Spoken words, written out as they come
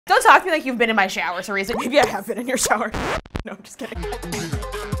Don't talk to me like you've been in my shower, Theresa. Maybe I have been in your shower. No, I'm just kidding.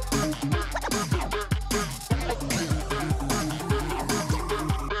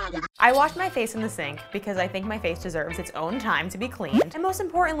 I washed my face in the sink because I think my face deserves its own time to be cleaned. And most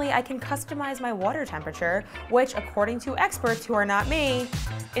importantly, I can customize my water temperature, which according to experts who are not me,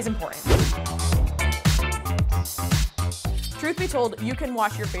 is important. Truth be told, you can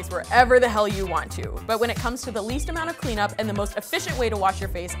wash your face wherever the hell you want to. But when it comes to the least amount of cleanup and the most efficient way to wash your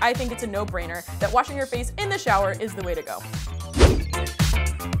face, I think it's a no-brainer that washing your face in the shower is the way to go.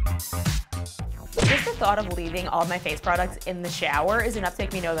 Just the thought of leaving all of my face products in the shower is enough to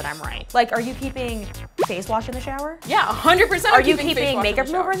make me know that I'm right. Like, are you keeping face wash in the shower? Yeah, 100%. Are you keeping makeup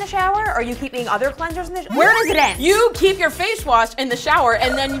remover in the shower? Are you keeping other cleansers in the shower? Where does it end? You keep your face wash in the shower,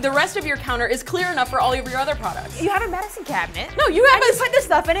 and then the rest of your counter is clear enough for all of your other products. You have a medicine cabinet. No, you have you put the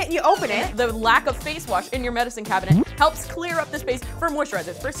stuff in it and you open it. The lack of face wash in your medicine cabinet helps clear up the space for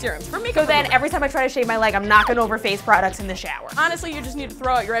moisturizers, for serums, for makeup. So then every time I try to shave my leg, I'm knocking over face products in the shower. Honestly, you just need to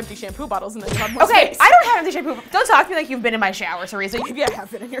throw out your empty shampoo bottles and then you have more Okay, space. I don't have empty shampoo. Don't talk to me like you've been in my shower, Theresa. Maybe I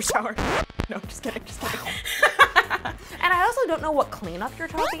have been in your shower. No, I'm just kidding, just kidding. And I also don't know what cleanup you're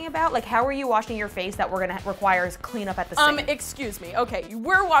talking about. Like, how are you washing your face that requires cleanup at the sink? Excuse me. Okay,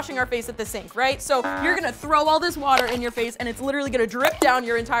 we're washing our face at the sink, right? So you're gonna throw all this water in your face and it's literally gonna drip down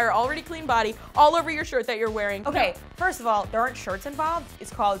your entire already clean body all over your shirt that you're wearing. Okay, first of all, there aren't shirts involved.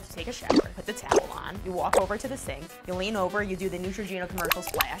 It's called take a shower, put the towel on, you walk over to the sink, you lean over, you do the Neutrogena commercial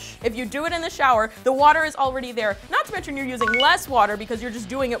splash. If you do it in the shower, the water is already there. Not to mention you're using less water because you're just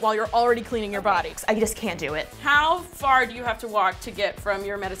doing it while you're already cleaning your body. I just can't do it. How far do you have to walk to get from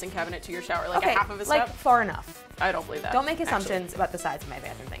your medicine cabinet to your shower? Like a half of a step? Like far enough. I don't believe that. Don't make assumptions about the size of my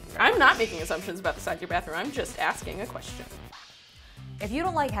bathroom, thank you. I'm not making assumptions about the size of your bathroom. I'm just asking a question. If you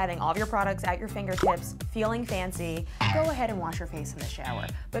don't like having all of your products at your fingertips, feeling fancy, go ahead and wash your face in the shower.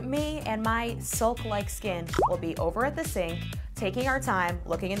 But me and my silk-like skin will be over at the sink, taking our time,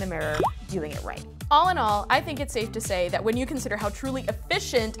 looking in the mirror, doing it right. All in all, I think it's safe to say that when you consider how truly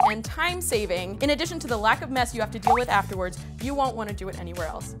efficient and time-saving, in addition to the lack of mess you have to deal with afterwards, you won't want to do it anywhere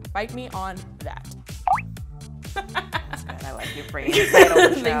else. Fight me on that. That's good. I like you bringing it right over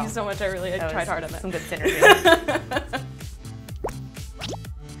the show. Thank you so much. I really tried hard on that. Some good synergy.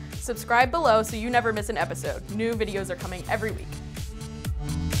 Subscribe below so you never miss an episode. New videos are coming every week.